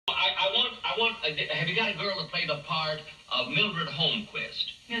Have you got a girl to play the part of Mildred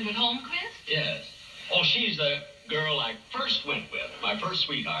Holmquist? Mildred Holmquist? Yes. Oh, she's the girl I first went with, my first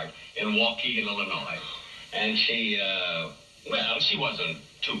sweetheart, in Waukegan, Illinois. And she wasn't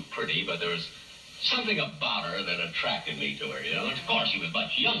too pretty, but there was something about her that attracted me to her, you know. And of course, she was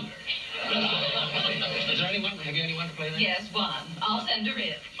much younger than I. Is there anyone? Have you anyone to play that? Yes, one. I'll send her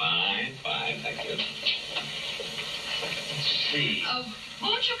in. Fine, thank you. Let's see. Oh,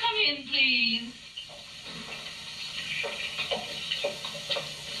 won't you come in, please?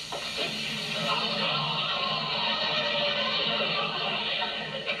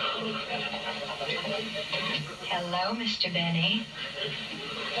 Hello, Mr. Benny.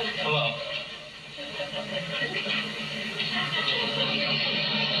 Hello.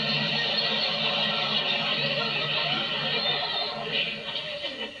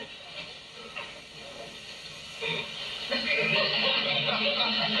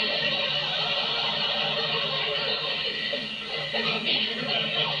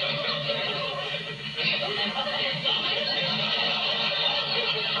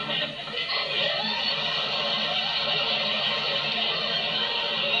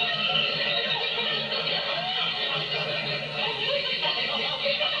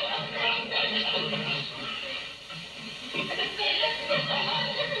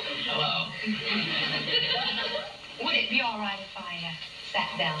 Would it be all right if I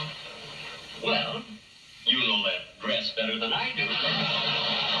sat down? Well, you know that dress better than I do.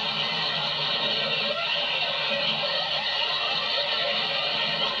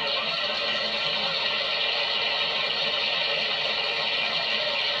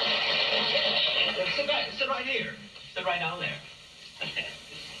 Sit right here. Sit right down there.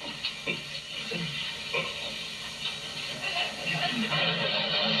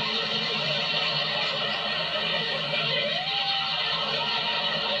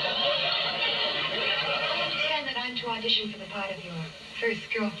 To audition for the part of your first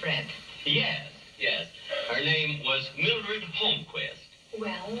girlfriend. Yes. Her name was Mildred Holmquist.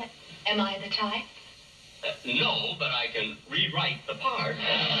 Well, am I the type? No, but I can rewrite the part.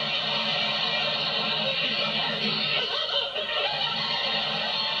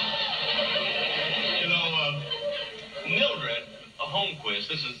 You know, Mildred Holmquist,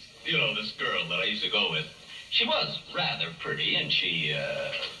 this is, this girl that I used to go with. She was rather pretty, and she,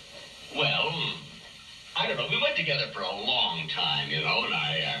 I don't know. We went together for a long time, and I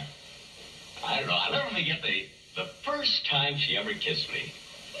don't know. I'll never forget the first time she ever kissed me.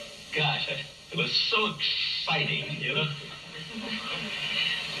 Gosh, it was so exciting,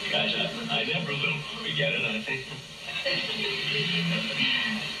 Gosh, I never will forget it, I think.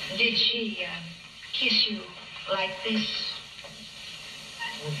 Did she kiss you like this?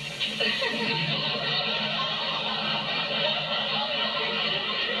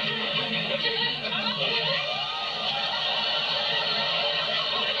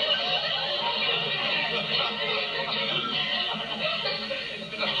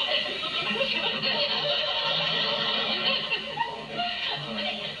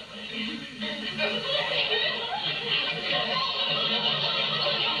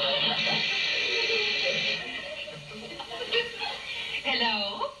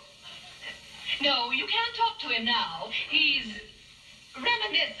 Hello? No, you can't talk to him now. He's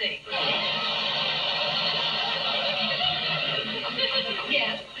reminiscing.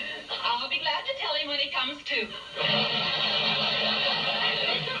 Yes, I'll be glad to tell him when he comes to.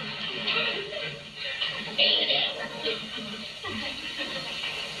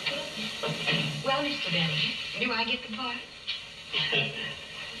 Well, Mr. Benny, do I get the part?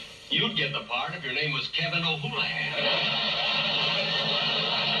 You'd get the part if your name was Kevin O'Houlihan.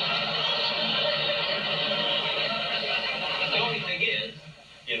 The only thing is,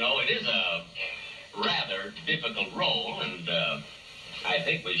 it is a rather difficult role, and I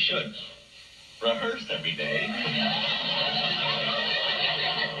think we should rehearse every day.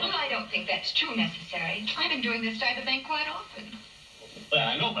 Well, I don't think that's too necessary. I've been doing this type of thing quite often. Well,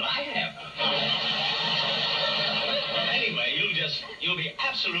 I know, but I haven't. Anyway, you'll be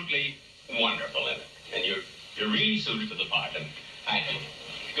absolutely wonderful in it, and you're really suited to the part, and thank you.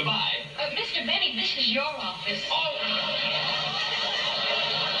 Goodbye. Mr. Benny, this is your office. Oh.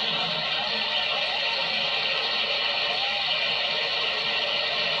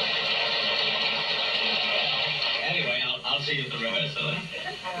 Anyway, I'll see you at the rehearsal. All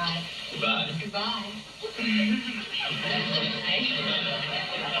right. Goodbye. Goodbye.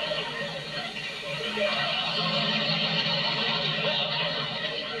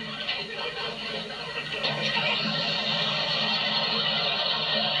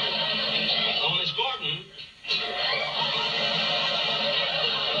 Oh, Miss Gordon. Miss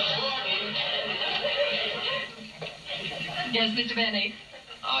Gordon. Yes, Mr. Benny.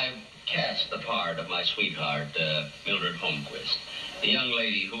 I've cast the part of my sweetheart, Mildred Holmquist. The young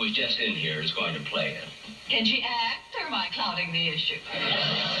lady who was just in here is going to play it. Can she act, or am I clouding the issue?